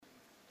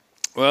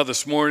Well,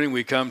 this morning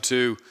we come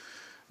to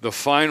the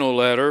final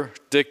letter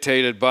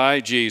dictated by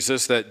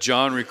Jesus that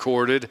John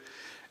recorded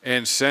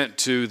and sent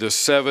to the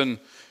 7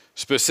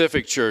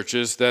 specific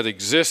churches that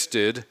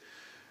existed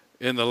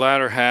in the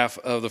latter half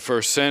of the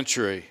first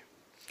century.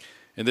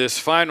 And this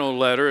final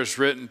letter is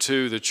written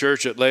to the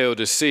church at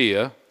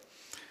Laodicea.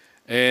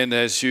 And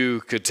as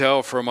you could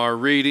tell from our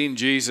reading,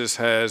 Jesus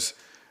has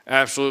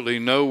absolutely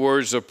no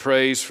words of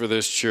praise for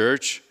this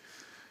church.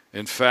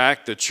 In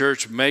fact, the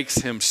church makes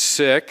him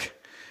sick.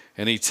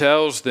 And he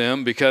tells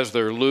them, because of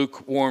their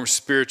lukewarm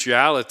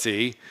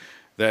spirituality,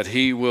 that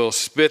he will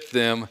spit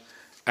them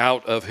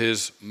out of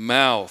his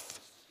mouth.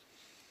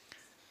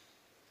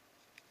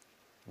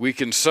 We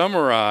can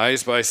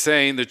summarize by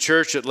saying the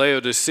church at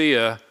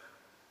Laodicea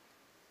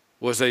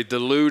was a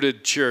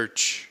deluded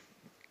church.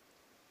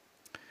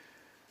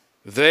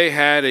 They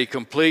had a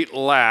complete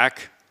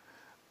lack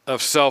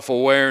of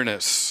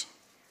self-awareness.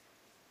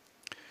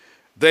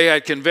 They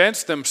had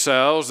convinced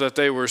themselves that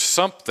they were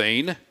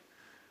something,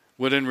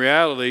 when in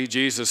reality,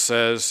 Jesus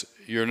says,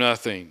 you're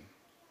nothing.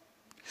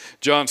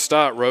 John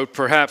Stott wrote,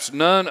 perhaps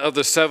none of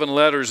the 7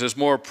 letters is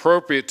more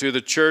appropriate to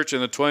the church in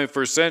the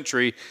 21st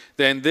century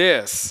than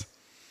this.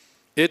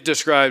 It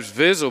describes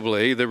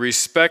visibly the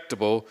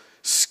respectable,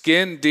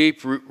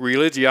 skin-deep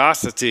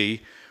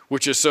religiosity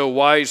which is so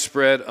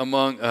widespread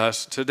among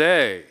us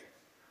today.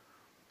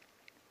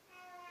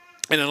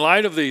 And in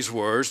light of these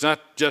words,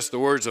 not just the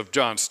words of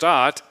John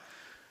Stott,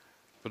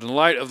 but in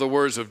light of the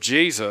words of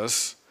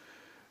Jesus,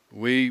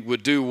 we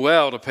would do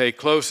well to pay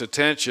close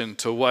attention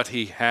to what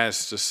he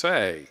has to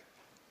say.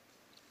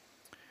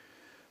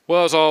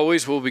 Well, as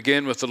always, we'll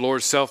begin with the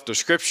Lord's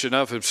self-description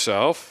of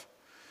himself.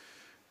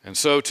 And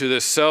so to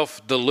this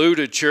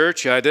self-deluded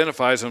church, he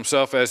identifies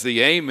himself as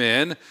the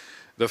Amen,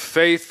 the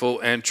faithful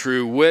and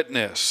true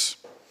witness.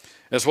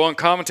 As one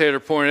commentator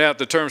pointed out,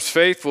 the terms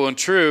faithful and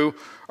true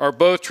are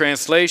both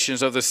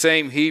translations of the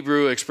same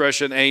Hebrew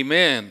expression,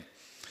 Amen.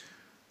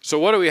 So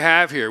what do we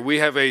have here? We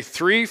have a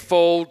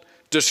threefold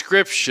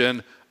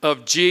description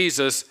of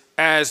Jesus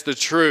as the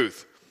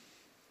truth.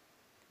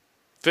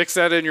 Fix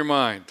that in your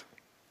mind.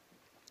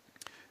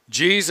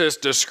 Jesus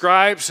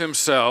describes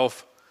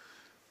himself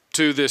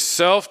to this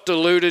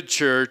self-deluded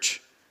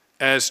church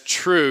as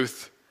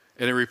truth,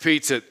 and he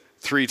repeats it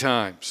 3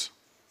 times.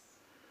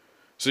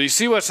 So you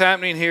see what's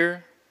happening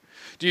here?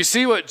 Do you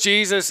see what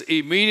Jesus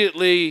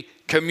immediately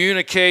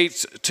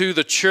communicates to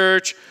the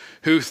church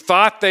who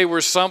thought they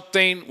were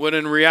something when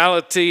in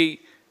reality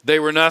they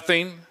were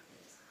nothing?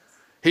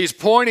 He's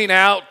pointing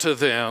out to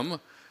them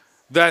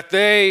that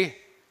they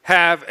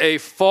have a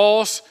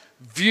false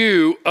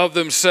view of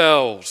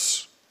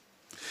themselves.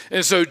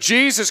 And so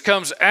Jesus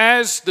comes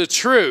as the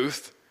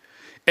truth,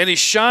 and he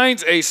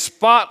shines a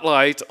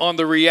spotlight on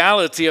the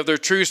reality of their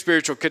true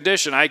spiritual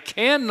condition. I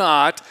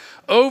cannot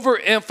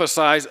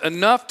overemphasize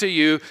enough to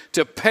you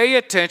to pay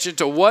attention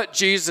to what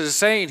Jesus is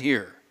saying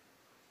here.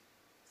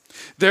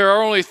 There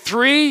are only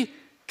 3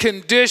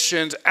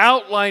 conditions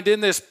outlined in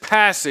this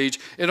passage,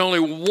 and only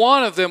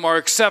one of them are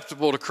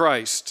acceptable to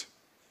Christ.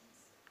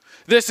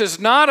 This is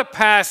not a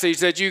passage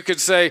that you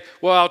could say,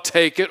 well, I'll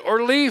take it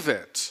or leave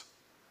it.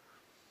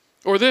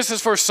 Or this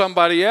is for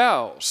somebody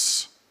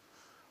else.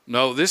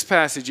 No, this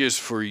passage is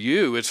for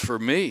you. It's for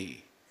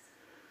me.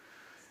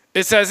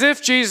 It's as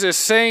if Jesus is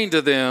saying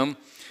to them,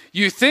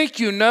 you think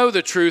you know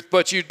the truth,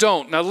 but you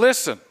don't. Now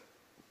listen.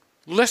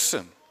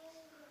 Listen.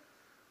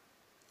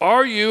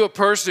 Are you a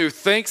person who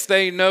thinks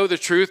they know the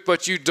truth,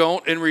 but you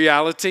don't in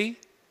reality?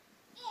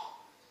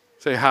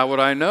 Say, how would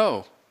I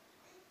know?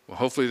 Well,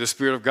 hopefully the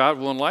Spirit of God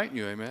will enlighten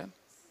you, amen?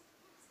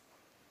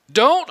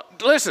 Don't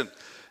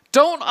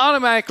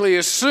automatically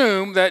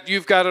assume that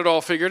you've got it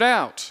all figured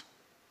out.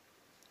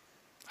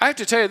 I have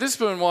to tell you, this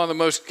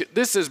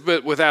has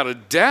been without a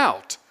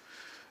doubt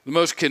the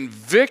most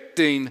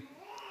convicting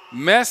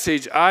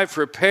message I've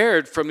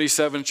prepared from these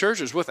 7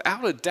 churches,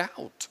 without a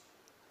doubt.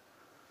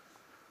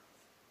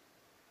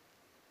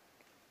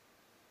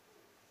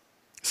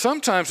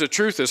 Sometimes the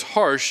truth is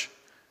harsh,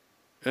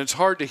 and it's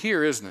hard to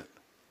hear, isn't it?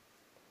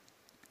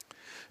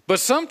 But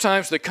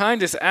sometimes the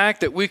kindest act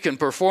that we can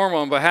perform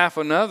on behalf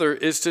of another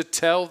is to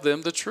tell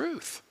them the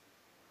truth.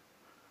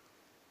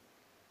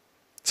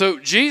 So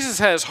Jesus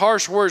has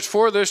harsh words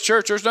for this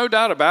church. There's no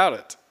doubt about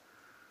it.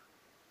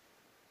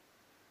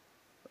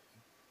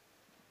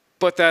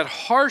 But that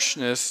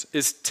harshness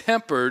is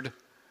tempered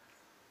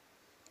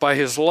by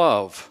his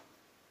love.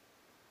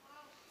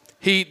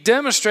 He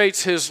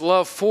demonstrates his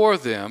love for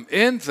them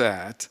in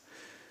that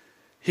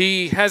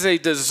he has a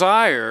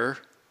desire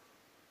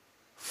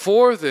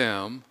for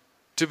them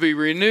to be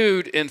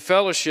renewed in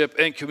fellowship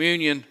and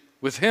communion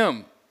with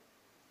him.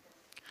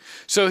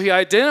 So he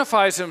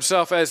identifies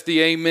himself as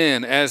the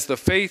Amen, as the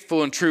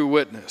faithful and true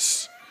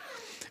witness.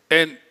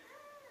 And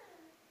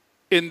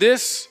in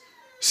this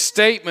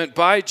statement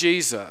by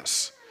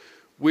Jesus,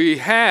 we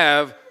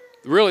have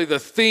really the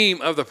theme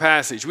of the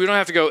passage. We don't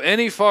have to go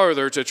any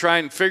farther to try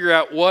and figure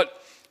out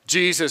what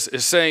Jesus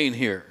is saying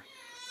here.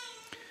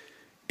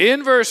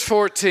 In verse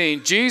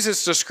 14,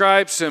 Jesus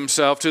describes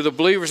himself to the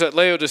believers at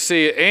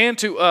Laodicea and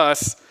to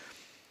us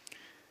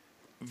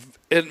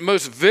in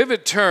most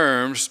vivid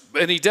terms,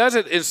 and he does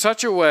it in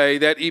such a way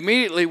that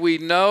immediately we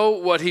know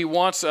what he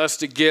wants us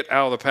to get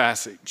out of the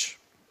passage.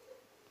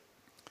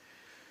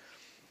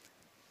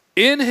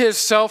 In his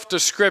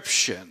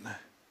self-description,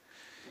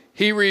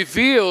 he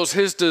reveals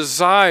his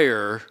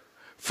desire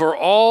for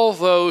all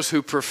those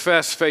who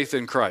profess faith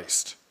in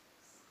Christ.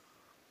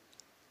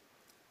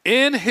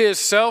 In his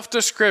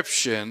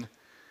self-description,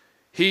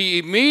 he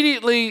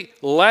immediately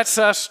lets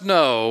us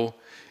know,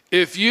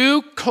 if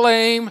you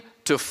claim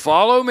to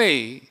follow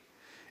me,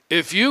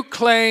 if you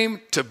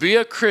claim to be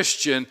a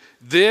Christian,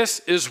 this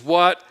is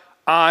what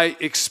I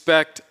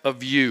expect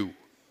of you.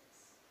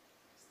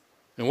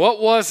 And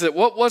what was it?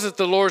 What was it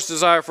the Lord's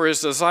desire for his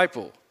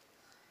disciple?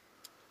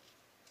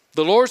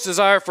 The Lord's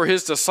desire for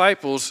his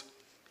disciples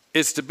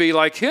is to be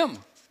like him.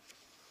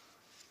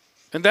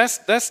 And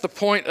that's the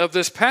point of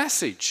this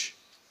passage.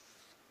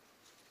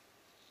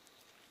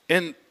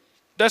 And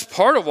that's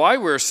part of why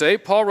we're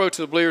saved. Paul wrote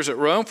to the believers at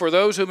Rome, for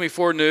those whom he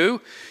foreknew,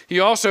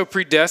 he also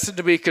predestined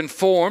to be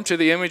conformed to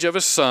the image of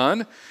his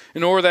Son,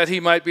 in order that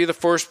he might be the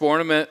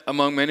firstborn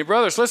among many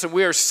brothers. Listen,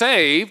 we are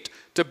saved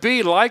to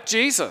be like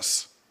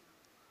Jesus.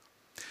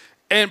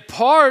 And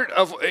part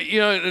of,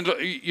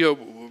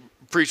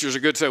 preachers are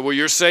good to say, well,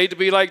 you're saved to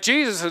be like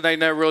Jesus, and they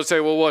never really say,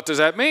 well, what does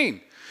that mean?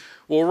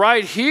 Well,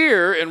 right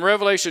here in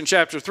Revelation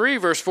chapter 3,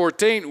 verse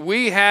 14,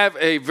 we have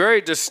a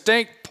very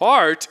distinct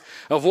part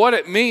of what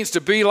it means to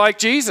be like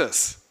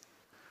Jesus.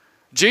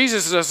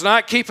 Jesus does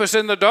not keep us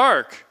in the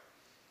dark.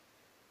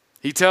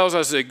 He tells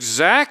us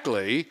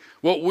exactly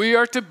what we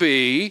are to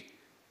be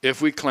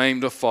if we claim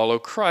to follow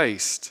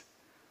Christ.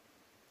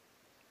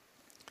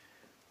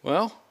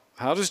 Well,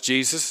 how does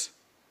Jesus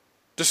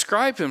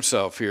describe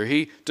himself here?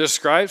 He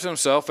describes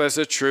himself as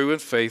a true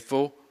and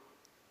faithful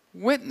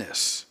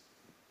witness.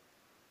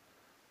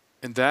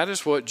 And that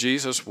is what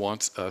Jesus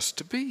wants us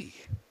to be.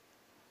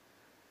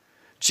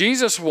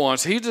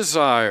 He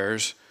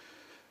desires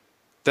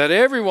that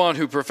everyone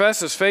who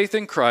professes faith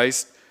in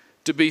Christ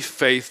to be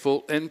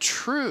faithful and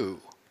true.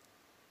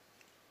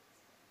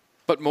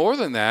 But more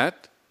than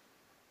that,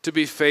 to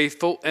be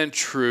faithful and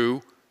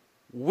true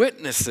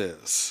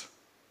witnesses.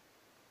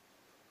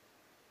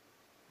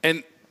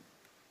 And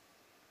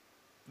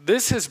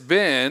this has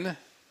been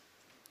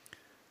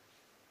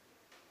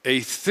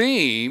a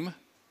theme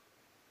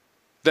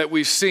that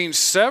we've seen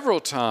several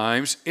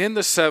times in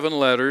the 7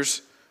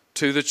 letters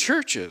to the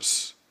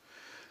churches.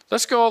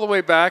 Let's go all the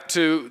way back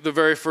to the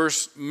very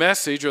first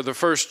message, or the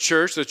first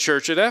church, the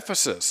church at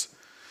Ephesus.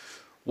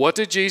 What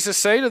did Jesus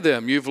say to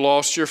them? You've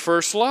lost your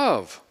first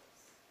love.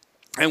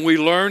 And we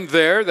learned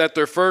there that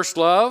their first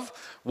love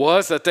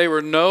was that they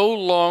were no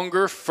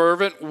longer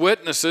fervent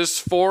witnesses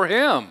for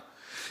him.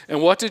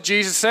 And what did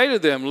Jesus say to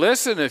them?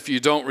 Listen, if you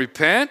don't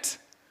repent,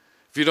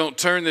 if you don't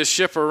turn this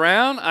ship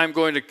around, I'm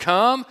going to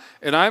come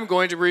and I'm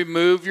going to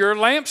remove your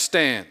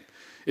lampstand.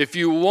 If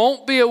you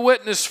won't be a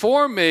witness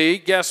for me,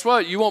 guess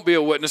what? You won't be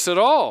a witness at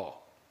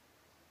all.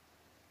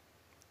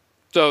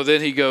 So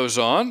then he goes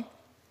on.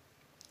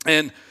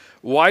 And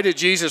why did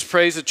Jesus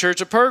praise the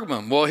church of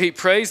Pergamum? Well, he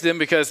praised them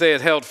because they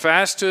had held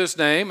fast to his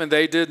name and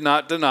they did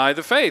not deny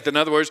the faith. In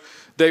other words,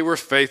 they were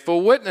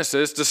faithful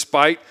witnesses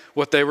despite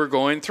what they were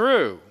going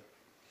through.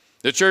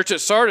 The church at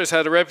Sardis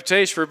had a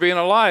reputation for being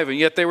alive, and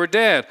yet they were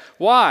dead.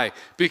 Why?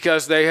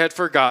 Because they had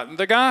forgotten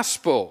the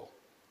gospel.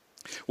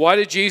 Why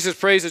did Jesus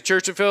praise the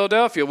church in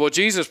Philadelphia? Well,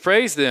 Jesus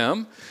praised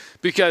them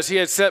because he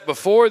had set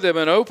before them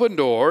an open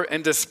door,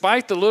 and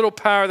despite the little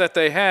power that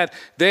they had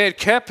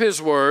kept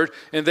his word,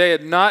 and they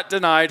had not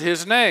denied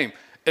his name.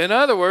 In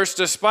other words,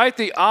 despite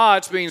the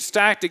odds being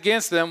stacked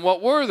against them,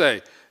 what were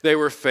they? They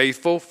were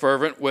faithful,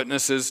 fervent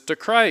witnesses to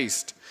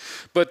Christ.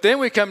 But then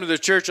we come to the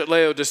church at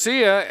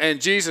Laodicea,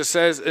 and Jesus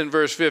says in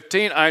verse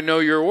 15, I know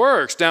your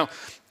works. Now,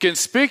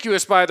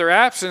 conspicuous by their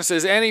absence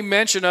is any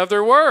mention of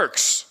their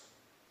works.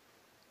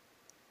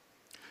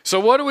 So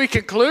what do we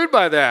conclude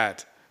by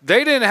that?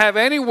 They didn't have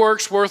any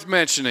works worth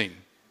mentioning.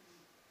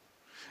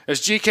 As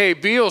G.K.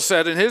 Beale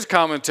said in his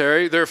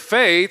commentary, their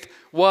faith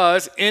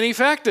was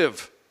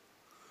ineffective.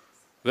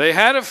 They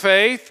had a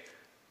faith,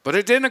 but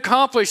it didn't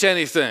accomplish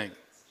anything.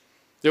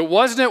 It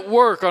wasn't at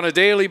work on a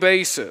daily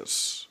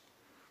basis.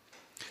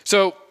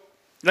 So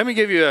let me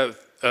give you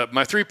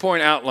my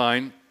 3-point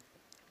outline,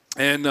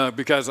 and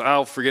because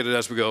I'll forget it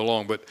as we go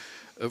along. But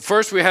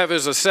first we have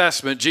his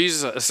assessment,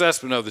 Jesus'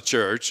 assessment of the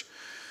church.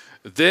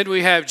 Then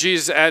we have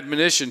Jesus'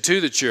 admonition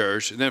to the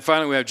church. And then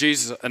finally we have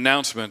Jesus'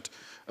 announcement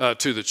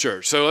to the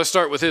church. So let's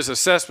start with his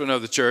assessment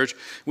of the church.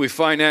 We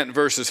find that in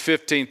verses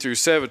 15 through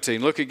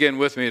 17. Look again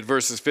with me at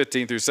verses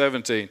 15 through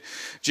 17.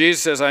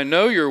 Jesus says, I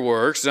know your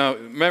works. Now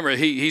remember,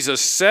 he's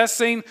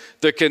assessing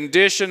the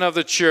condition of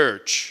the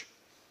church.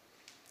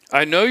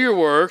 I know your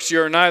works.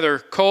 You're neither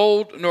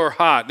cold nor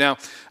hot. Now,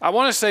 I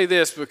want to say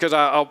this because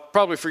I'll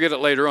probably forget it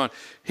later on.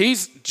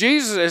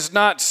 Jesus is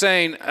not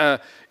saying,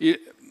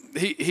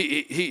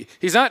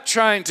 he's not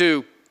trying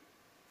to,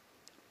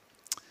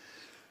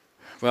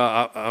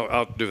 well,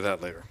 I'll do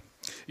that later.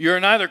 You're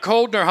neither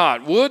cold nor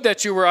hot. Would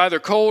that you were either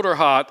cold or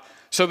hot.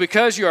 So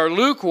because you are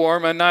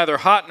lukewarm and neither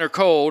hot nor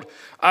cold,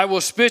 I will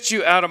spit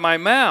you out of my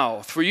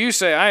mouth. For you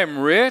say, I am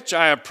rich,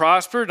 I have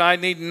prospered, and I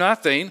need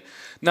nothing,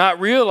 not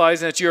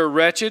realizing that you are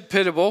wretched,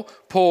 pitiable,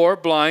 poor,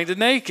 blind, and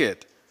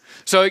naked.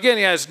 So again,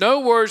 he has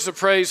no words of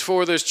praise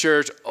for this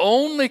church,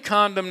 only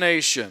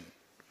condemnation.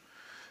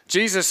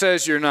 Jesus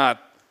says you're not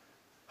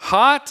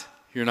hot,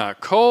 you're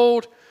not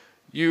cold,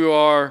 you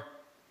are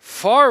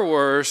far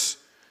worse,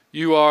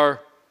 you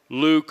are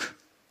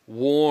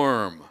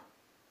lukewarm.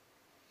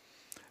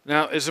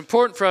 Now, it's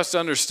important for us to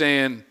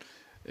understand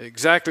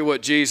exactly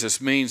what Jesus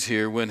means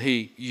here when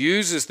he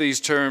uses these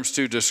terms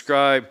to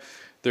describe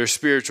their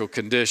spiritual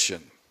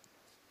condition.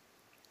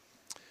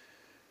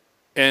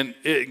 And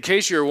in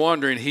case you're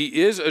wondering,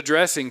 he is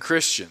addressing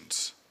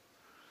Christians.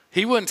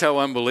 He wouldn't tell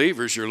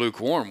unbelievers you're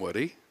lukewarm, would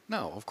he?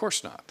 No, of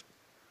course not.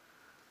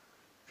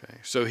 Okay,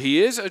 so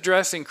he is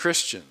addressing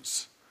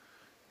Christians.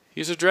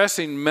 He's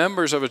addressing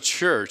members of a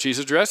church. He's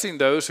addressing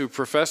those who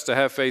profess to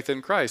have faith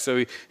in Christ.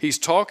 So he's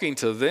talking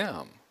to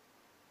them.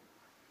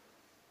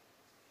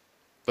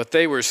 But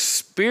they were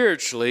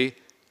spiritually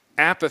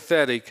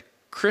apathetic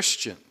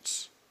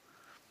Christians.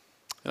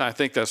 And I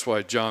think that's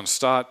why John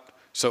Stott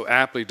so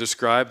aptly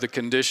described the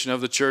condition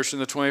of the church in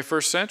the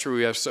 21st century.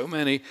 We have so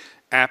many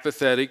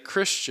apathetic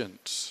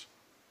Christians.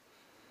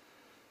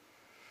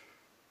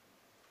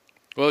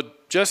 Well,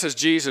 just as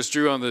Jesus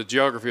drew on the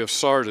geography of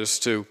Sardis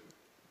to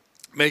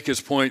make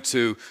his point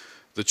to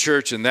the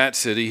church in that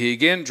city, he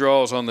again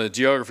draws on the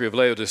geography of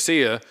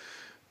Laodicea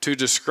to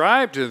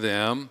describe to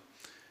them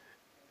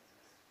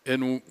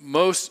in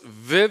most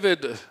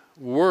vivid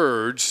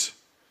words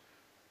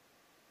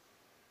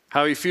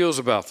how he feels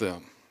about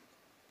them.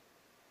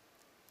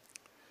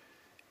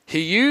 He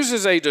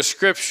uses a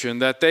description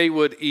that they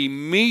would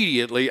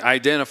immediately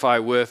identify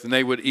with and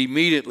they would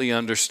immediately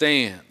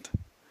understand.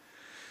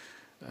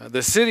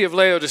 The city of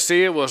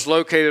Laodicea was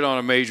located on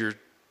a major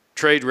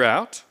trade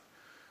route.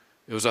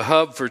 It was a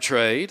hub for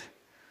trade,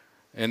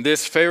 and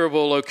this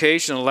favorable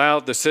location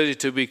allowed the city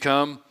to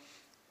become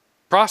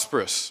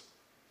prosperous.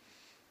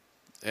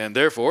 And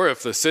therefore,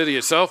 if the city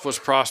itself was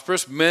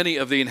prosperous, many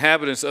of the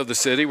inhabitants of the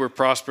city were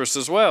prosperous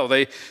as well.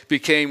 They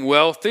became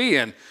wealthy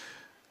and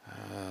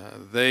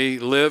they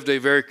lived a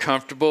very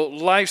comfortable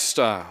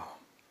lifestyle.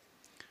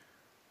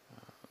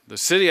 The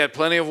city had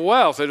plenty of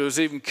wealth. It was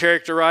even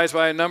characterized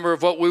by a number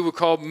of what we would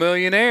call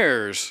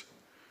millionaires.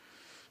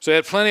 So they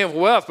had plenty of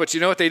wealth, but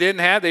you know what they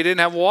didn't have? They didn't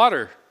have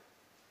water.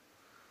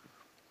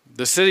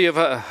 The city of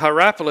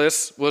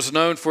Hierapolis was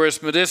known for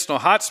its medicinal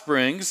hot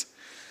springs,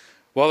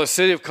 while the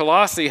city of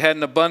Colossae had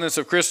an abundance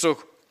of crystal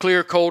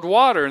clear cold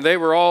water, and they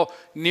were all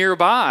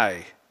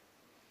nearby.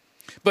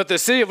 But the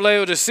city of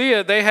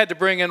Laodicea, they had to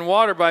bring in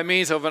water by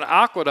means of an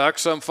aqueduct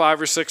some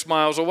 5 or 6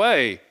 miles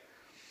away.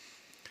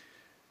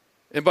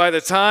 And by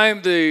the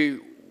time the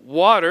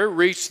water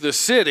reached the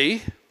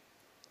city,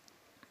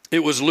 it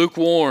was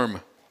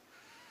lukewarm.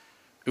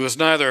 It was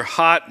neither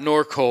hot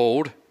nor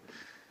cold.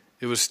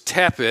 It was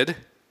tepid,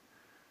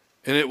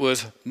 and it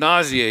was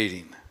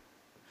nauseating.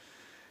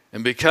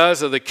 And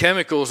because of the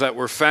chemicals that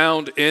were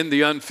found in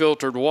the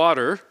unfiltered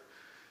water,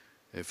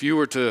 if you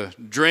were to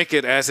drink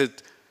it as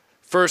it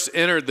first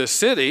entered the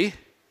city,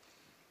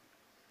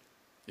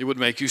 it would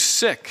make you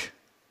sick.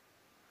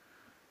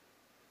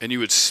 And you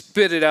would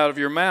spit it out of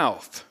your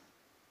mouth.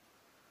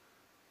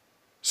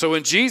 So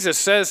when Jesus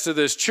says to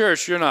this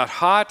church, you're not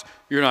hot,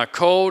 you're not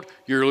cold,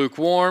 you're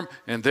lukewarm,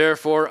 and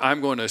therefore I'm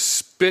going to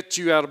spit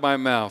you out of my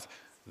mouth,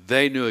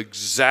 they knew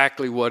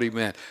exactly what he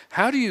meant.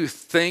 How do you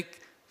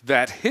think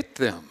that hit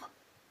them?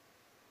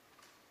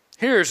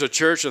 Here's a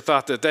church that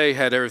thought that they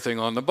had everything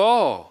on the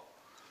ball.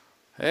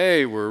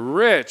 Hey, we're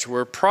rich,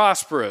 we're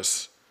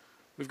prosperous,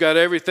 we've got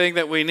everything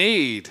that we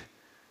need.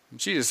 And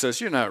Jesus says,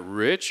 you're not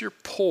rich, you're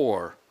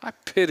poor. I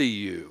pity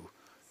you.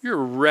 You're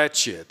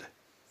wretched.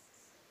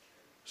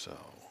 So,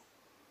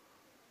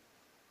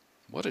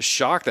 what a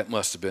shock that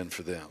must have been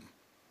for them.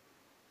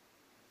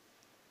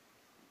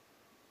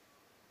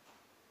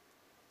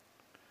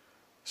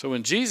 So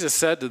when Jesus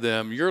said to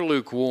them, you're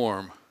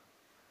lukewarm,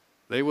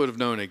 they would have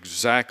known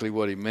exactly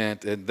what he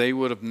meant, and they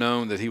would have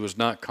known that he was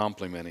not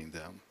complimenting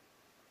them.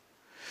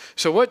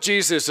 So what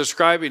Jesus is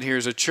describing here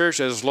is a church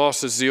that has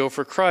lost its zeal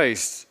for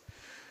Christ.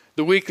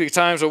 The weekly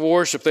times of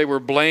worship, they were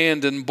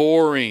bland and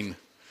boring.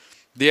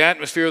 The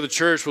atmosphere of the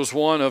church was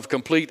one of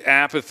complete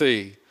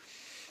apathy.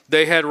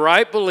 They had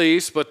right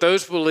beliefs, but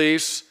those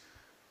beliefs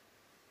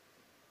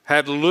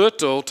had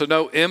little to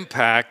no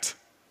impact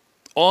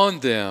on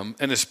them,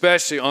 and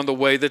especially on the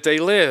way that they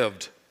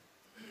lived.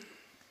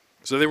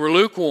 So they were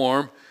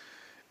lukewarm,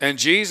 and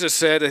Jesus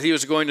said that he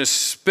was going to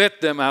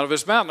spit them out of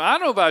his mouth. Now, I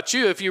don't know about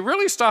you, if you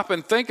really stop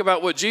and think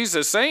about what Jesus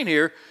is saying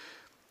here,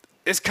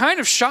 it's kind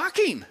of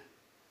shocking.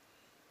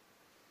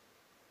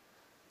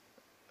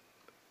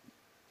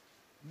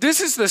 This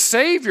is the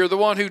Savior, the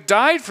one who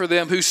died for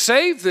them, who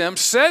saved them,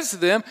 says to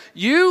them,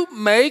 you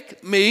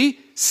make me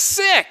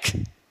sick.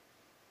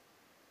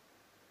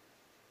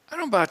 I don't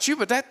know about you,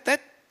 but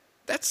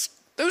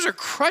those are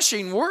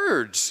crushing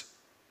words.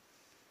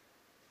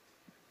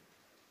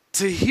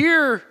 To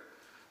hear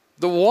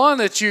the one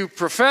that you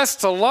profess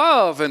to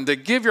love and to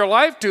give your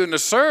life to and to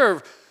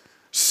serve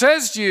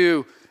says to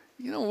you,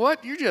 you know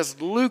what, you're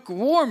just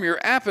lukewarm, you're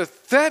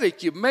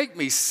apathetic, you make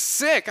me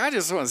sick, I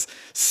just want to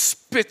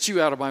spit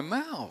you out of my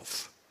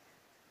mouth.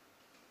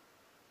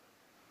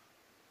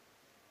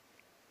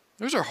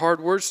 Those are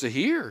hard words to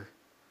hear.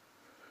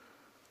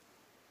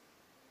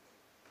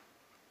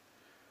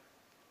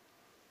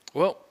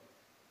 Well,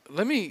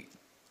 let me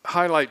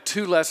highlight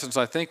 2 lessons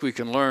I think we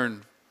can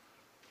learn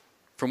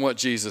from what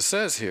Jesus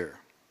says here.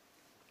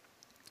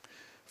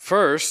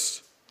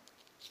 First,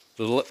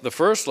 the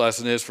first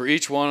lesson is for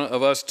each one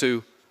of us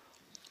to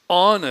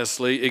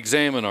honestly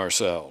examine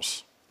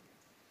ourselves.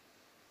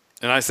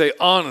 And I say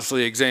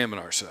honestly examine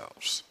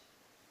ourselves.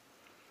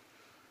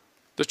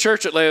 The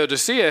church at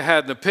Laodicea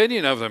had an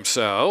opinion of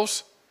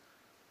themselves,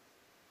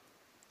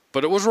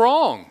 but it was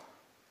wrong.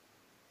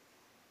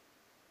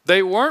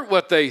 They weren't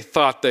what they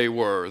thought they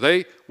were.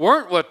 They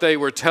weren't what they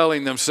were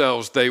telling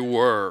themselves they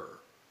were.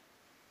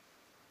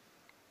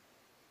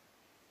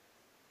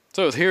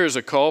 So here's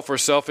a call for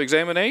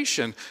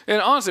self-examination. And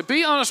honestly,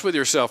 be honest with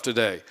yourself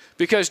today,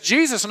 because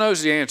Jesus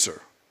knows the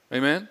answer.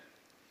 Amen?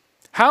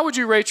 How would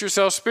you rate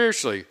yourself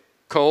spiritually?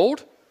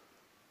 Cold?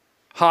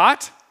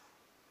 Hot?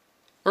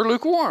 Or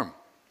lukewarm?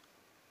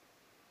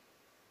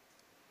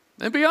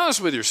 And be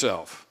honest with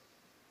yourself.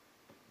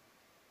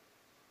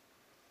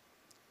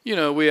 You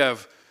know, we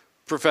have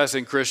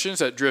professing Christians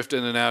that drift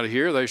in and out of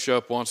here. They show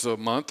up once a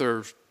month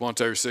or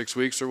once every 6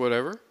 weeks or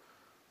whatever.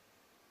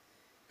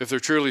 If they're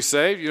truly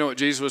saved, you know what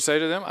Jesus would say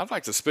to them? I'd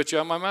like to spit you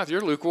out of my mouth.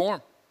 You're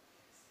lukewarm.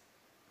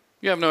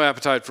 You have no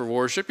appetite for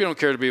worship. You don't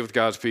care to be with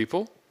God's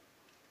people.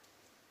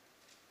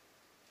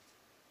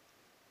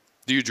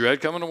 Do you dread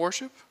coming to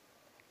worship?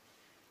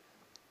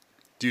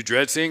 Do you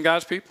dread seeing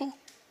God's people?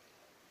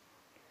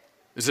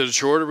 Is it a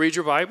chore to read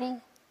your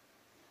Bible?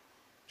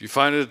 Do you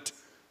find it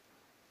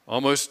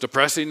almost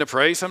depressing to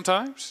pray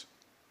sometimes?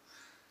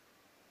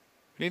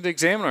 We need to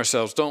examine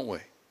ourselves, don't we?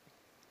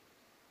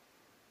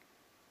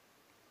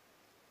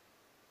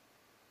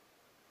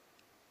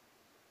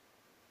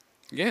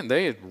 Again,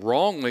 they had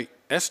wrongly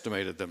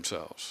estimated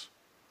themselves.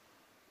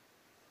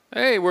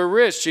 Hey, we're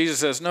rich. Jesus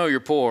says, no,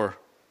 you're poor.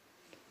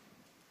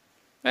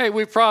 Hey,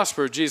 we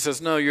prospered. Jesus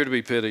says, no, you're to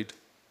be pitied.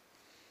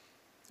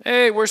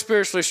 Hey, we're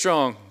spiritually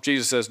strong.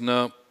 Jesus says,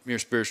 no, you're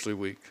spiritually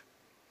weak.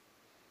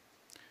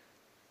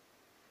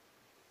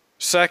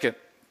 Second,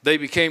 they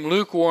became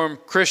lukewarm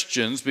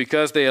Christians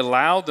because they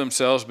allowed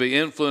themselves to be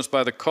influenced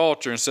by the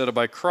culture instead of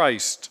by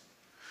Christ.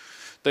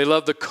 They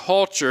loved the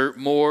culture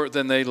more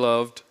than they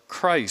loved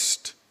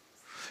Christ.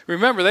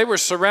 Remember, they were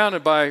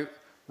surrounded by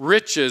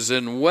riches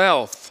and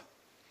wealth.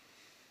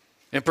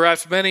 And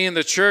perhaps many in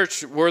the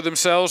church were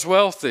themselves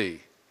wealthy.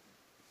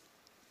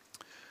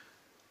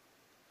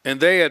 And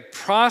they had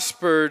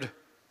prospered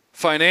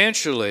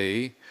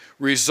financially,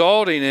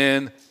 resulting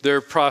in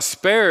their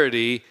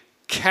prosperity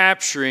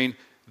capturing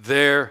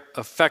their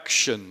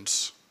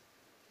affections.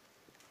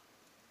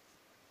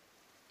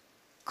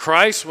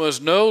 Christ was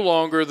no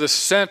longer the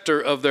center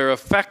of their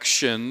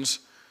affections.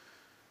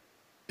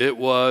 It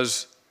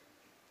was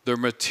their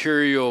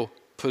material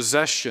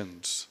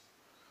possessions,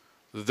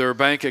 their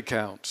bank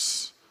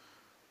accounts,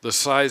 the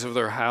size of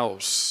their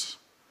house,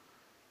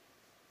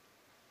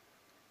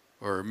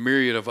 or a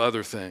myriad of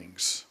other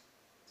things.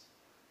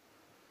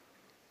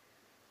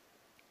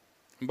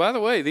 And by the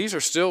way, these are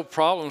still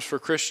problems for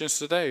Christians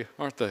today,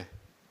 aren't they?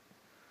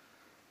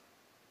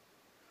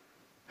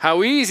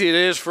 How easy it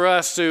is for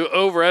us to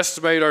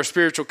overestimate our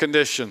spiritual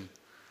condition,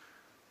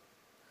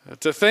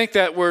 to think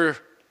that we're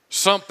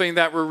something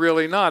that we're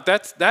really not.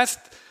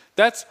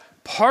 That's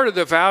part of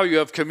the value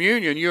of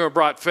communion. You are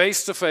brought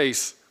face to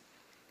face.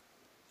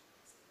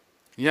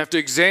 You have to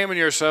examine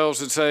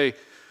yourselves and say,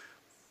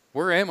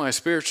 where am I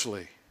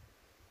spiritually?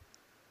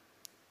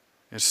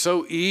 It's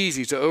so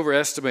easy to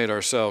overestimate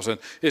ourselves, and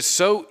it's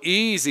so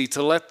easy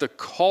to let the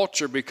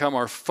culture become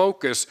our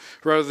focus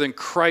rather than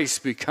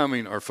Christ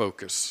becoming our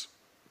focus.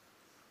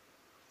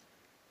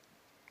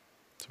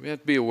 So we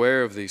have to be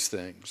aware of these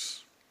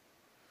things.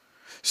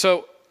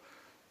 So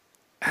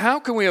how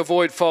can we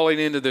avoid falling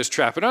into this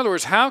trap? In other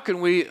words, how can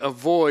we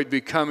avoid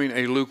becoming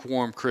a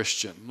lukewarm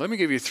Christian? Let me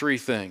give you 3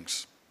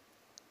 things.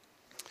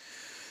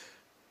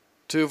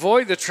 To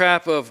avoid the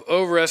trap of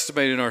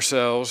overestimating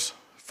ourselves,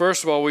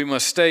 first of all, we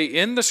must stay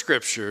in the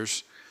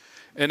Scriptures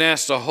and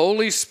ask the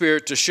Holy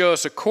Spirit to show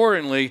us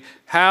accordingly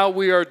how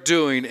we are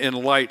doing in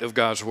light of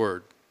God's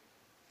Word.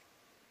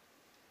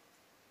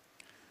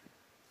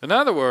 In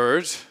other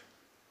words,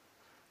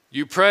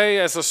 you pray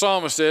as the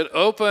psalmist did,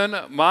 open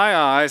my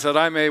eyes that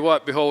I may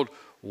what? Behold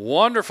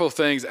wonderful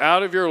things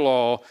out of your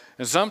law,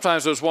 and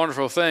sometimes those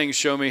wonderful things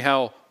show me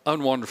how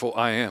unwonderful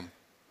I am.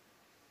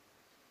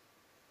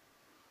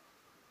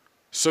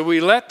 So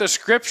we let the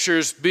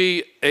Scriptures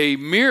be a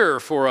mirror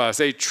for us,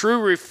 a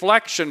true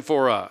reflection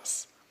for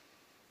us.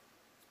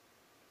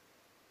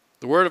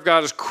 The Word of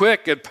God is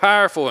quick and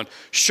powerful and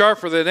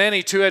sharper than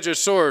any two-edged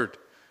sword.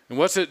 And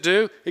what's it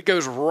do? It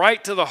goes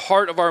right to the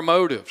heart of our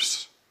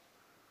motives.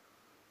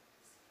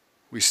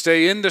 We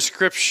stay in the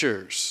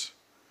Scriptures.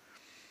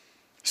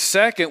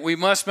 Second, we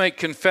must make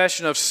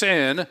confession of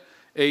sin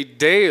a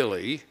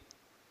daily,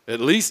 at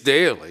least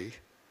daily,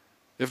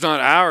 if not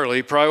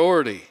hourly,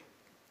 priority.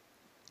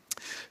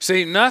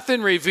 See,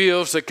 nothing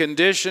reveals the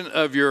condition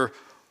of your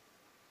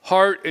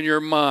heart and your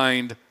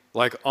mind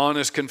like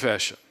honest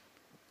confession.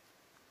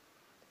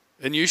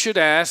 And you should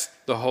ask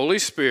the Holy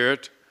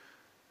Spirit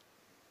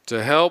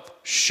to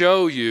help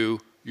show you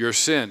your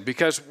sin,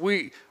 because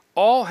we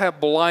all have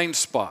blind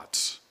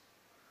spots.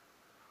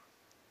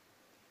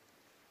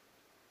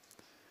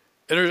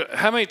 And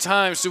how many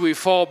times do we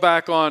fall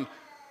back on,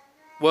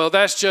 well,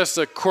 that's just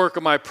a quirk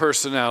of my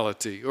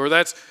personality, or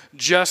that's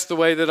just the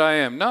way that I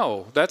am?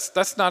 No,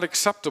 that's not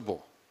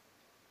acceptable.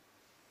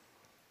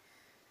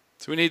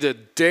 So we need to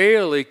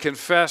daily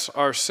confess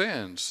our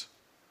sins.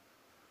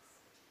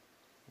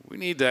 We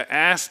need to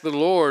ask the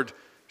Lord,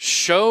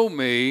 show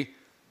me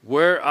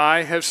where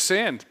I have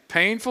sinned.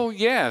 Painful?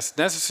 Yes.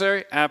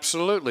 Necessary?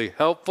 Absolutely.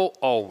 Helpful?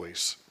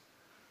 Always.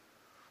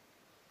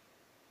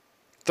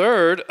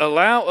 Third,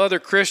 allow other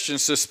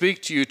Christians to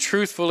speak to you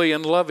truthfully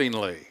and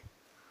lovingly.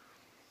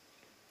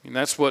 And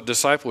that's what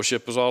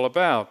discipleship is all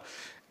about.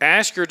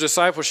 Ask your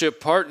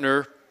discipleship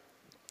partner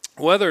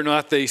whether or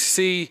not they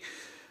see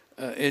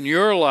in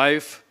your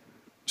life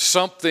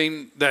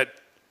something that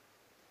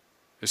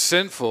is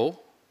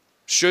sinful,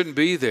 shouldn't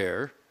be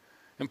there.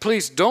 And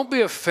please don't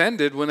be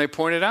offended when they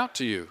point it out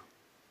to you.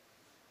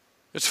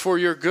 It's for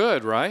your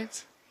good,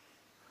 right?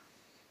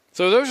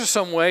 So those are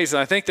some ways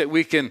I think that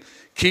we can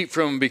keep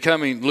from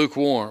becoming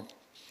lukewarm.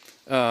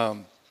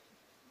 And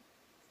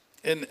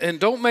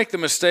don't make the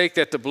mistake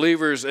that the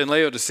believers in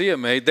Laodicea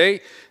made.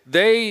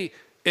 They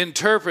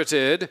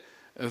interpreted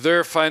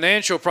their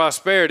financial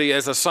prosperity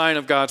as a sign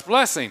of God's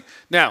blessing.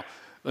 Now,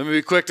 let me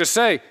be quick to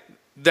say,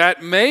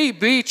 that may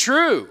be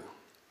true.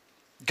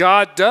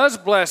 God does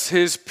bless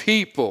his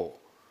people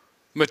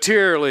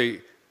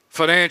materially,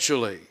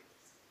 financially.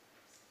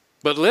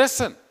 But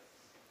listen,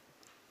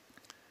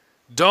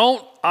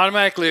 don't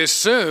automatically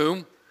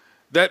assume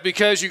that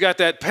because you got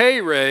that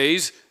pay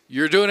raise,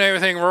 you're doing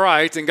everything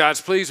right and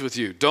God's pleased with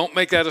you. Don't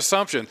make that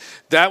assumption.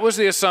 That was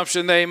the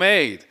assumption they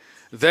made.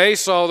 They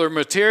saw their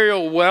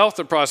material wealth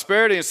and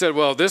prosperity and said,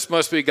 well, this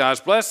must be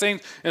God's blessing,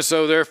 and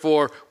so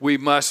therefore we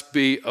must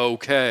be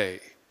okay.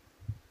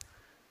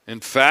 In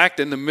fact,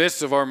 in the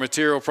midst of our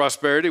material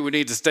prosperity, we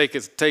need to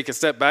take a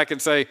step back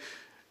and say,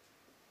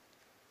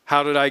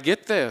 how did I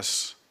get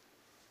this?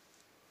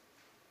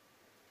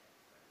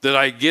 Did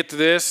I get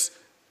this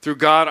through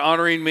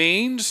God-honoring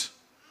means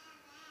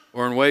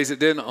or in ways that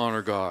didn't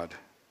honor God?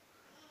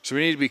 So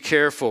we need to be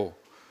careful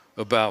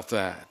about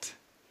that.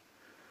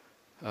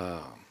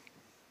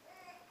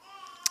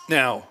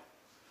 Now,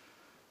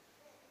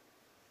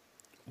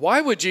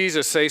 why would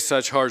Jesus say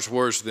such harsh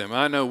words to them?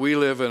 I know we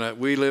live in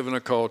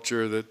a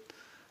culture that,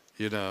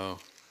 you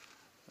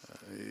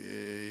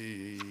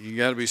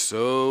got to be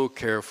so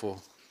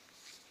careful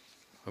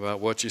about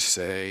what you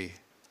say.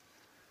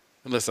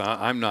 And listen,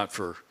 I'm not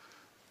for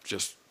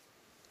just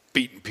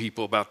beating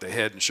people about the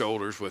head and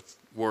shoulders with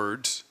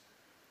words.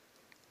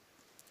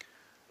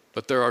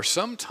 But there are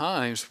some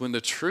times when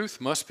the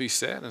truth must be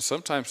said, and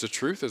sometimes the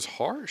truth is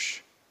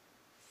harsh.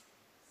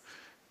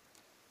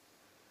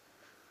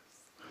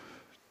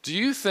 Do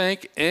you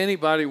think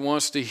anybody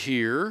wants to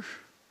hear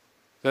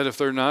that if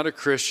they're not a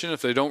Christian,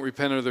 if they don't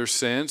repent of their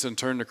sins and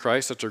turn to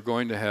Christ, that they're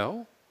going to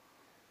hell?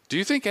 Do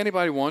you think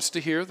anybody wants to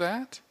hear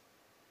that?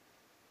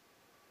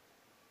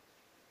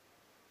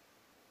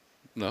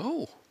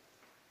 No.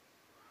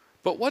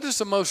 But what is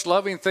the most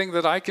loving thing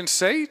that I can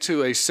say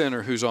to a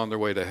sinner who's on their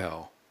way to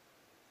hell?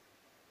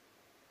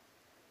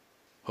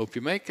 Hope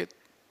you make it.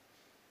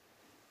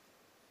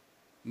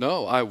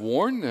 No, I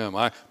warn them.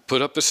 I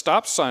put up the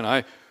stop sign.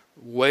 I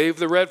wave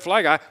the red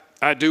flag.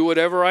 I do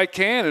whatever I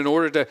can in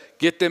order to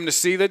get them to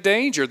see the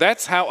danger.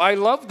 That's how I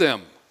love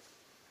them.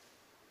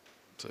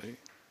 See?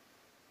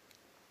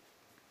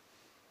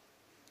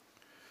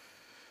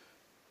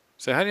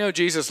 So how do you know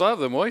Jesus loved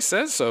them? Well, he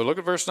says so. Look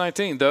at verse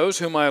 19. Those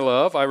whom I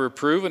love, I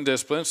reprove and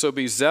discipline, so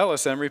be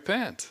zealous and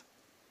repent.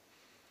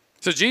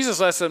 So Jesus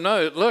lets them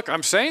know, look,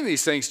 I'm saying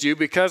these things to you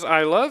because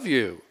I love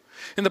you.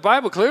 And the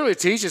Bible clearly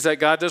teaches that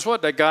God does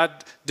what? That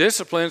God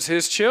disciplines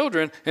his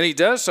children, and he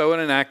does so in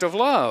an act of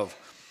love.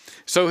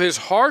 So his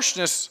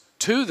harshness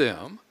to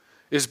them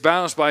is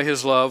balanced by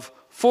his love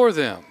for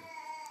them.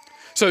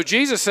 So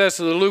Jesus says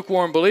to the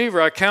lukewarm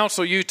believer, I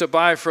counsel you to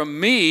buy from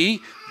me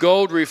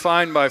gold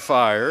refined by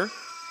fire.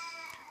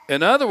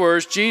 In other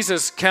words,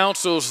 Jesus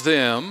counsels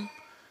them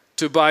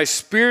to buy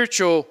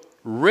spiritual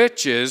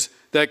riches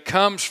that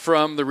comes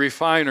from the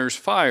refiner's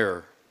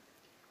fire.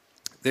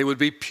 They would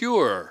be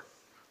pure,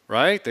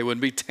 right? They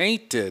wouldn't be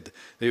tainted.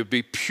 They would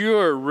be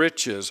pure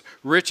riches,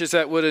 riches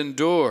that would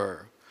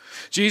endure.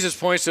 Jesus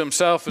points to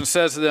himself and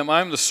says to them,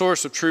 I'm the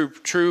source of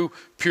true,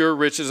 pure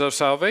riches of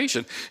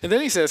salvation. And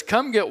then he says,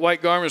 come get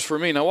white garments for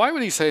me. Now, why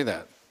would he say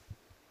that?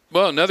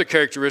 Well, another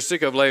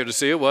characteristic of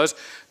Laodicea was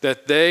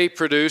that they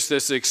produced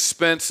this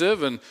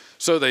expensive and,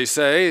 so they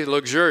say,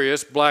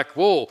 luxurious black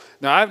wool.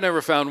 Now, I've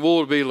never found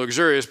wool to be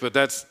luxurious, but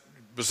that's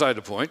beside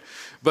the point.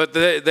 But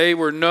they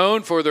were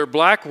known for their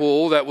black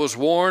wool that was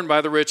worn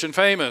by the rich and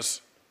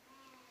famous.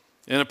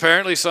 And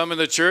apparently some in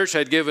the church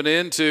had given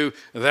in to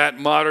that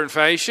modern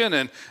fashion,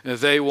 and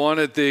they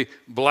wanted the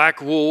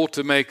black wool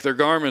to make their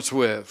garments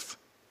with.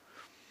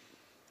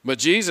 But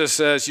Jesus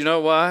says, you know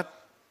what?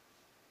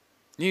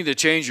 You need to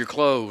change your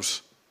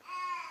clothes.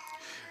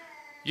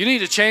 You need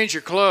to change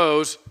your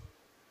clothes,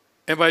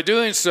 and by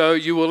doing so,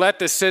 you will let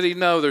the city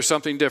know there's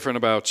something different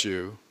about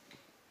you.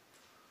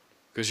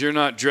 Because you're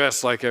not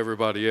dressed like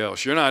everybody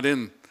else. You're not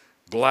in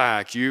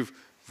black. You've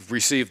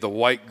received the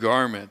white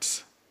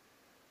garments.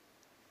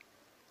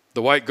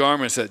 The white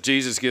garments that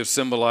Jesus gives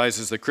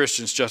symbolizes the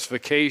Christian's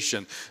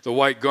justification. The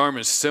white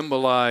garments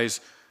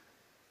symbolize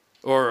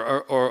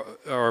or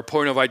a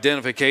point of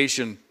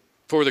identification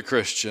for the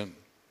Christian.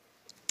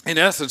 In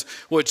essence,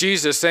 what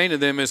Jesus is saying to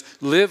them is,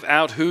 live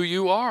out who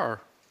you are.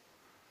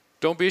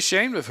 Don't be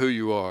ashamed of who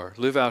you are.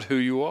 Live out who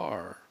you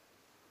are.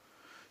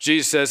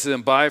 Jesus says to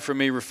them, buy from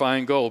me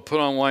refined gold, put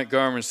on white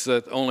garments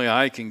that only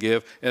I can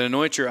give, and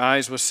anoint your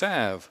eyes with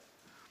salve.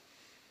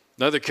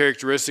 Another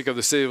characteristic of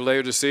the city of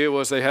Laodicea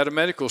was they had a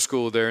medical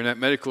school there, and that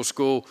medical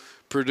school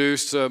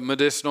produced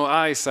medicinal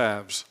eye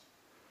salves.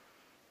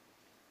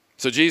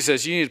 So Jesus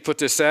says, you need to put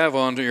this salve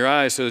onto your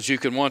eyes so that you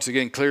can once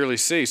again clearly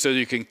see, so that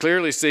you can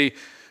clearly see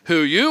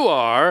who you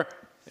are,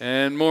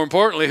 and more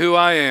importantly, who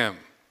I am.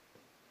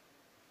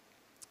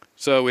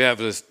 So we have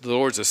the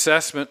Lord's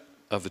assessment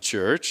of the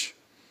church.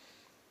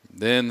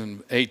 Then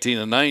in 18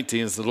 and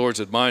 19 is the Lord's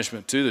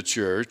admonishment to the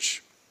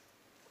church.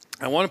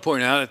 I want to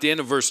point out at the end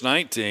of verse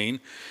 19,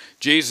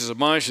 Jesus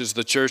admonishes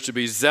the church to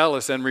be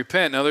zealous and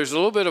repent. Now there's a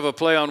little bit of a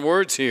play on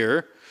words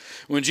here.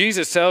 When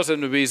Jesus tells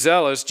them to be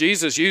zealous,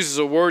 Jesus uses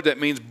a word that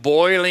means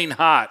boiling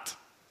hot.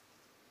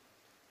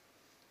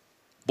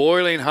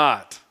 Boiling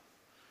hot.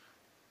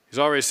 He's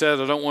already said,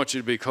 I don't want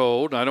you to be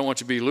cold. I don't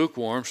want you to be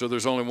lukewarm, so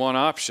there's only one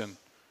option.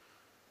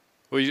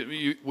 Well,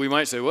 we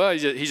might say, well,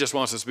 he just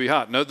wants us to be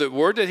hot. No, the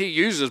word that he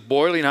uses is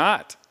boiling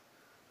hot.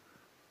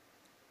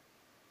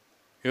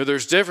 You know,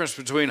 there's a difference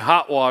between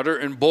hot water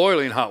and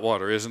boiling hot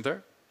water, isn't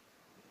there?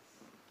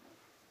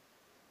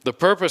 The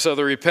purpose of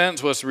the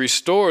repentance was to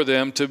restore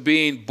them to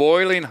being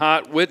boiling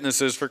hot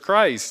witnesses for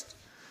Christ.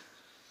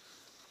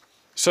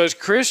 So as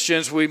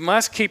Christians, we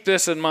must keep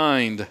this in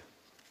mind.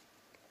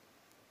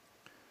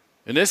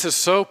 And this is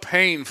so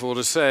painful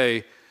to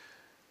say.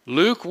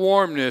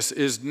 Lukewarmness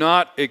is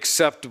not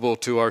acceptable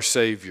to our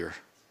Savior.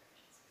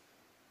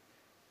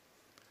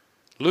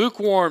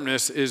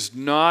 Lukewarmness is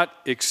not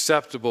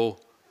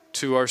acceptable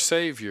to our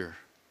Savior.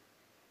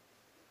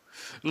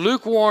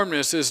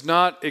 Lukewarmness is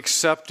not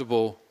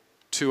acceptable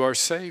to our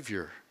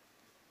Savior.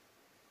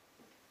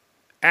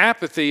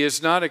 Apathy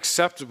is not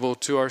acceptable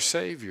to our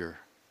Savior.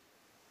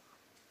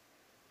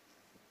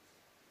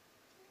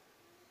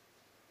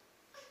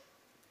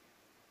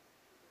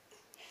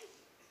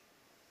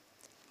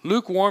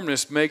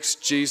 Lukewarmness makes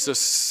Jesus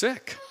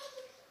sick.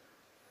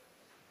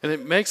 And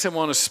it makes him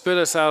want to spit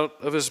us out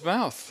of his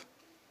mouth.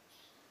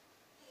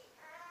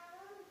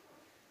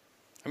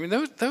 I mean,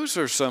 those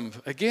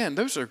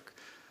are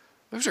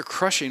those are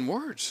crushing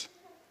words.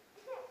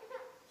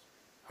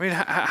 I mean,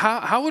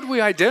 how would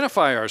we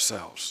identify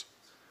ourselves?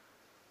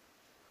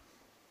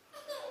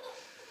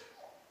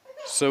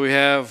 So we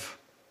have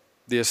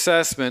the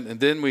assessment,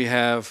 and then we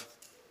have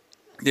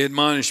the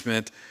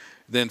admonishment.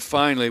 Then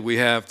finally, we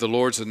have the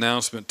Lord's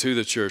announcement to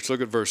the church. Look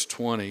at verse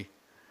 20.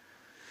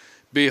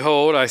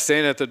 Behold, I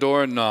stand at the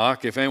door and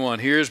knock. If anyone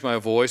hears my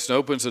voice and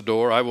opens the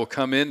door, I will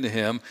come into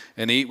him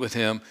and eat with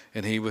him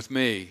and he with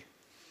me.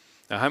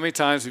 Now, how many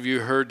times have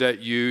you heard that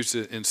used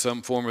in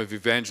some form of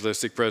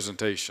evangelistic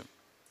presentation?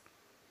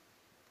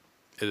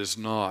 It is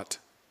not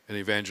an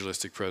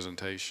evangelistic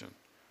presentation.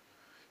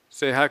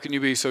 Say, how can you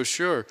be so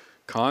sure?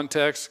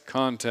 Context,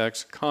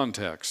 context,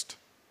 context.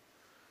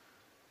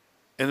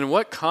 And in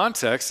what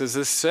context is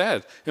this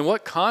said? In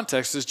what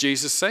context does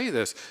Jesus say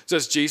this?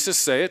 Does Jesus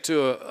say it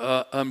to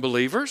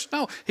unbelievers?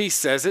 No, he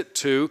says it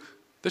to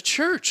the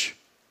church.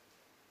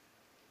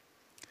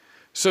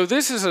 So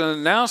this is an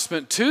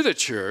announcement to the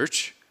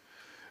church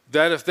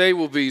that if they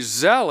will be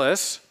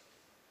zealous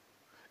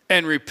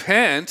and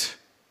repent,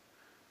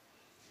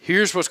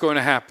 here's what's going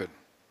to happen.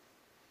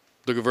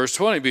 Look at verse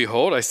 20.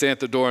 Behold, I stand at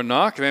the door and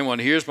knock. If anyone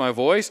hears my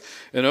voice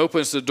and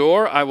opens the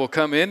door, I will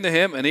come into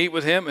him and eat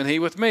with him and he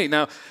with me.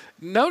 Now,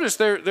 notice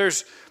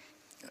there's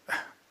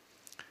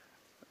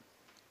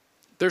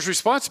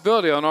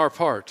responsibility on our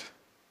part.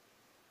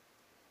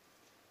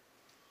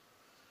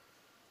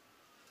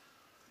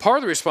 Part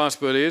of the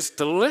responsibility is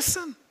to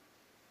listen.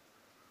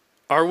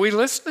 Are we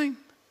listening?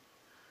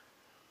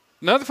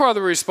 Another part of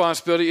the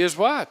responsibility is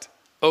what?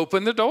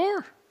 Open the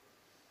door.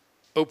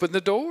 Open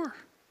the door.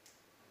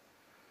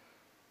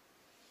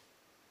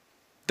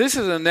 This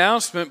is an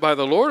announcement by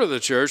the Lord of the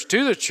church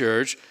to the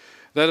church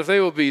that if they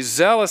will be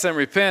zealous and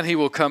repent, he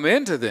will come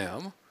into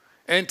them,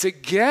 and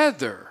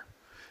together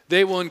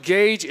they will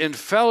engage in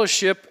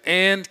fellowship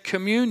and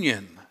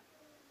communion.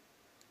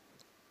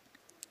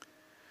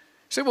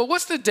 say, well,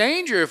 what's the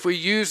danger if we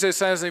use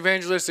this as an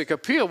evangelistic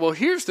appeal? Well,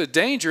 here's the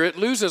danger. It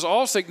loses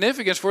all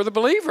significance for the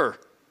believer.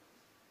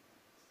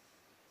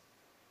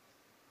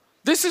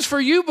 This is for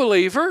you,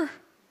 believer.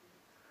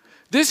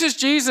 This is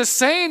Jesus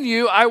saying to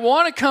you, I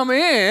want to come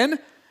in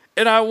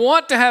and I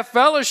want to have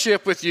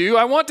fellowship with you.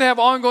 I want to have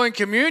ongoing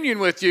communion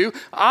with you.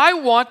 I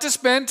want to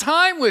spend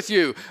time with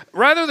you.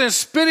 Rather than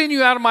spitting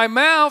you out of my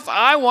mouth,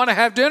 I want to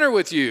have dinner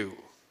with you.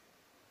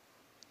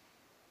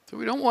 So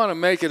we don't want to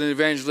make it an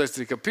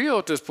evangelistic appeal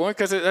at this point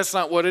because that's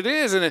not what it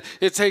is. And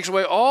it takes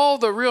away all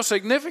the real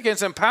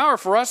significance and power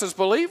for us as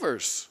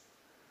believers.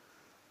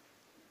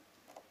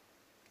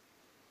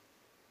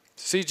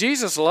 See,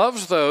 Jesus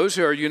loves those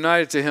who are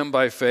united to him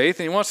by faith,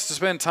 and he wants to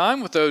spend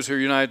time with those who are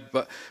united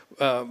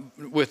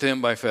with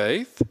him by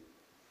faith.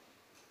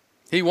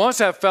 He wants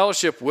to have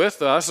fellowship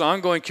with us,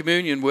 ongoing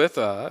communion with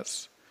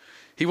us.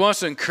 He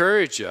wants to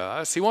encourage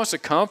us. He wants to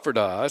comfort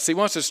us. He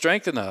wants to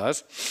strengthen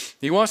us.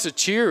 He wants to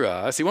cheer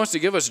us. He wants to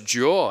give us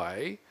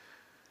joy.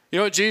 You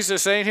know what Jesus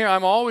is saying here?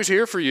 I'm always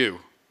here for you.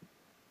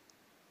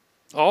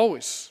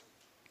 Always.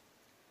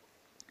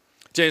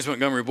 James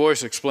Montgomery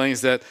Boyce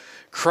explains that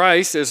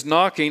Christ is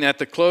knocking at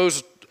the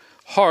closed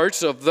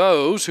hearts of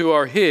those who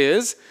are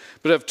his,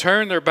 but have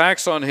turned their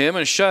backs on him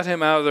and shut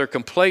him out of their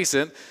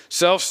complacent,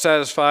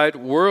 self-satisfied,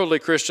 worldly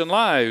Christian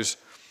lives.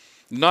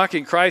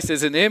 Knocking Christ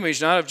is an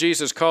image not of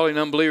Jesus calling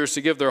unbelievers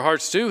to give their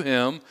hearts to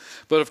him,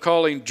 but of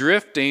calling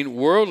drifting,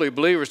 worldly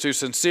believers to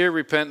sincere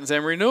repentance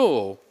and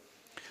renewal.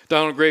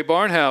 Donald Gray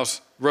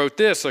Barnhouse wrote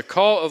this: the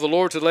call of the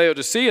Lord to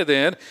Laodicea,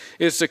 then,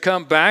 is to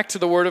come back to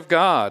the Word of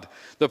God.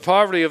 The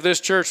poverty of this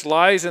church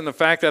lies in the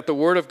fact that the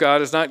Word of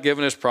God is not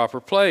given its proper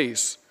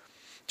place.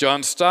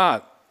 John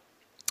Stott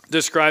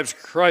describes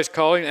Christ's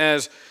calling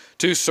as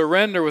to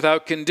surrender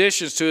without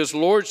conditions to his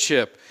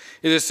lordship.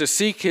 It is to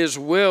seek his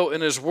will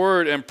in his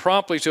word and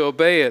promptly to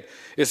obey it.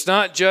 It's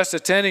not just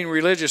attending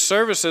religious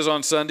services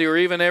on Sunday or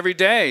even every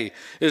day.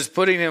 It is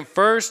putting him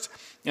first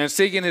and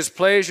seeking his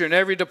pleasure in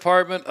every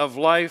department of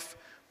life,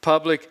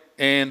 public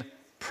and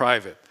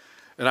private.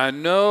 And I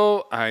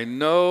know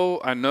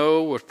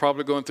what's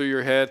probably going through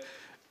your head.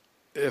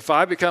 If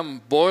I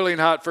become boiling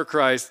hot for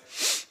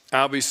Christ,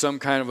 I'll be some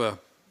kind of a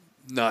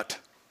nut.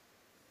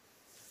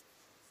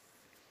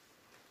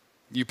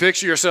 You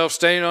picture yourself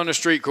standing on the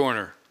street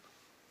corner,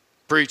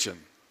 preaching.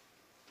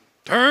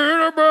 Turn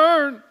or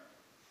burn.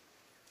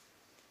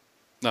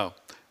 No,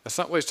 that's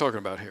not what he's talking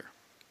about here.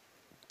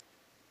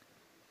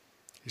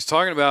 He's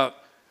talking about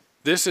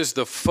this is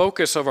the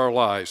focus of our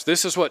lives.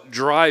 This is what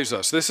drives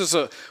us. This is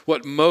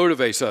what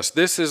motivates us.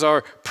 This is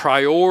our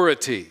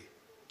priority.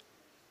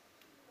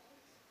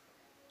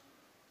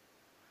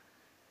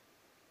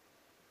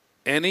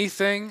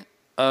 Anything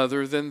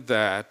other than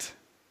that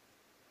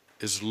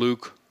is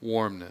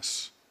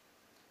lukewarmness.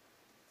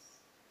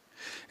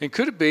 And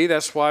could it be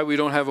that's why we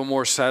don't have a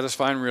more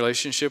satisfying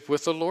relationship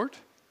with the Lord?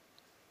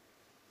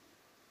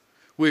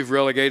 We've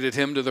relegated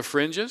him to the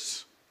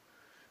fringes.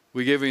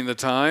 We give him the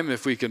time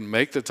if we can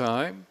make the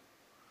time,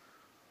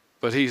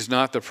 but he's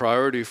not the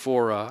priority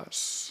for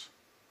us.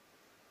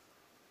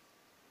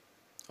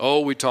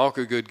 Oh, we talk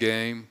a good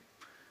game.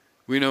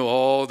 We know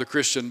all the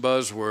Christian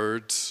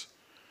buzzwords.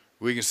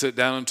 We can sit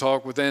down and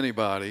talk with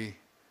anybody.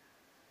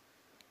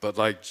 But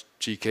like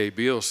G.K.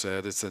 Beale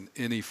said, it's an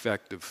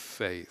ineffective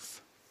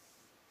faith.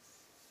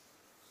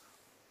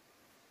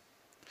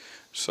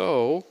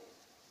 So,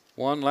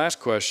 one last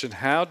question.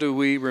 How do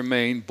we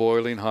remain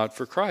boiling hot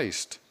for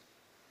Christ?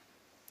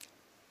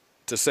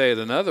 To say it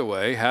another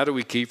way, how do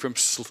we keep from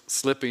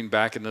slipping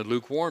back into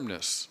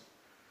lukewarmness?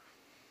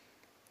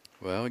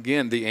 Well,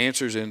 again, the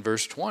answer is in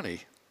verse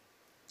 20.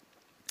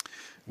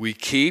 We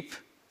keep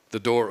the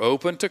door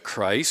open to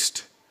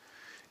Christ,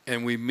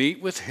 and we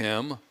meet with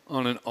him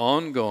on an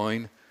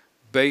ongoing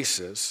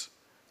basis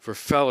for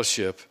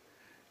fellowship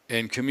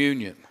and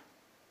communion.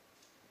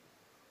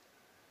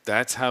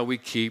 That's how we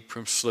keep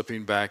from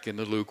slipping back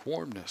into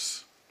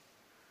lukewarmness,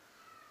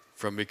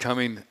 from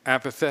becoming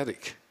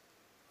apathetic.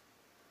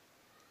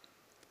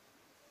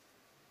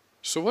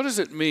 So what does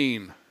it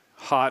mean,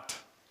 hot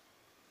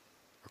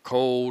or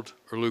cold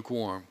or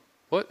lukewarm?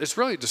 Well, it's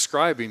really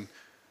describing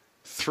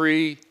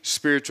three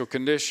spiritual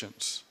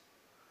conditions.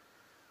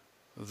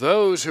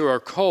 Those who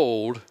are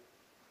cold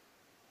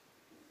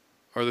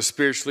are the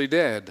spiritually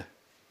dead.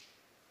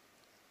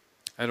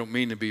 I don't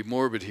mean to be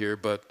morbid here,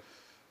 but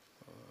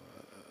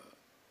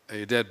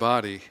a dead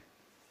body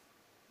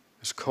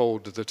is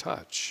cold to the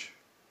touch.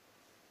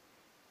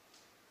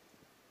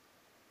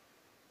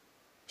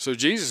 So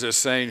Jesus is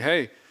saying,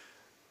 hey,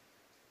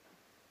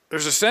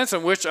 there's a sense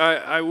in which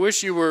I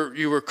wish you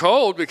were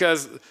cold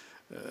because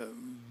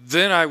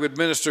then I would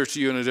minister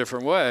to you in a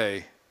different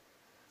way.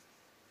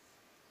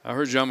 I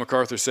heard John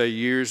MacArthur say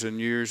years and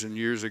years and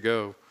years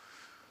ago,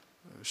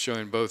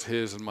 showing both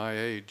his and my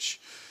age,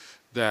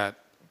 that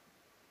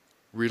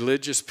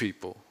religious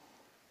people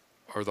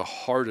are the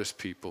hardest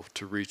people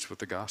to reach with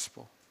the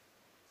gospel.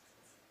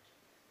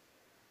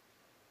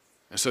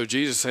 And so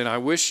Jesus is saying, I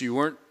wish you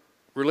weren't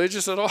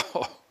religious at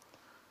all.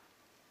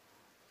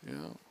 You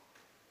know?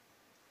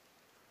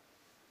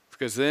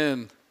 because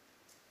then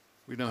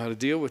we know how to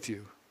deal with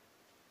you.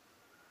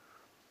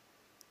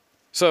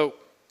 So,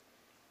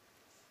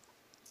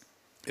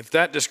 if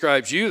that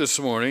describes you this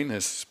morning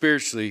as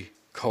spiritually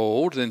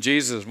cold, then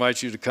Jesus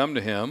invites you to come to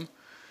him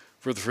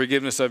for the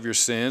forgiveness of your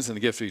sins and the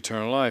gift of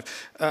eternal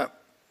life.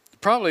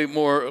 Probably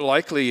more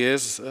likely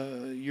is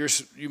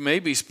you may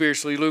be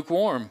spiritually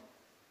lukewarm.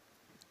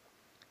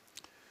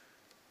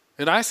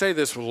 And I say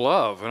this with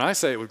love, and I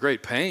say it with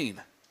great pain.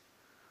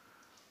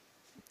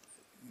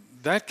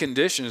 That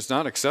condition is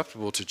not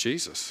acceptable to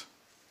Jesus.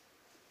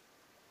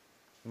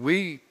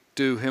 We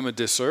do him a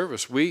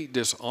disservice. We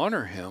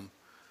dishonor him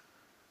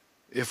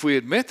if we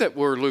admit that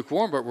we're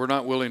lukewarm, but we're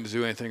not willing to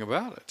do anything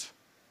about it.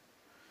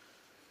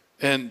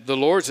 And the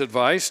Lord's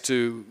advice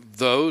to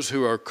those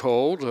who are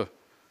cold,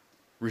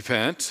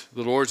 repent.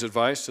 The Lord's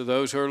advice to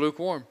those who are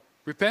lukewarm,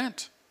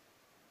 repent.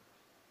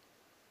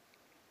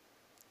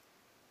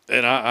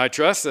 And I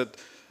trust that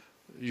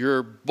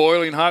you're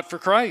boiling hot for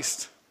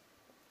Christ.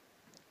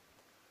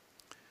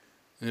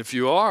 And if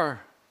you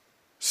are,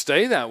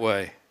 stay that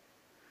way.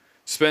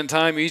 Spend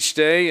time each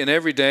day and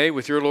every day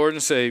with your Lord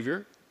and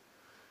Savior,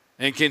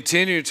 and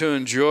continue to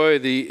enjoy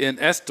the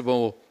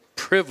inestimable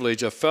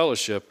privilege of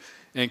fellowship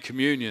and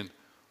communion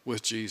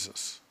with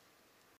Jesus.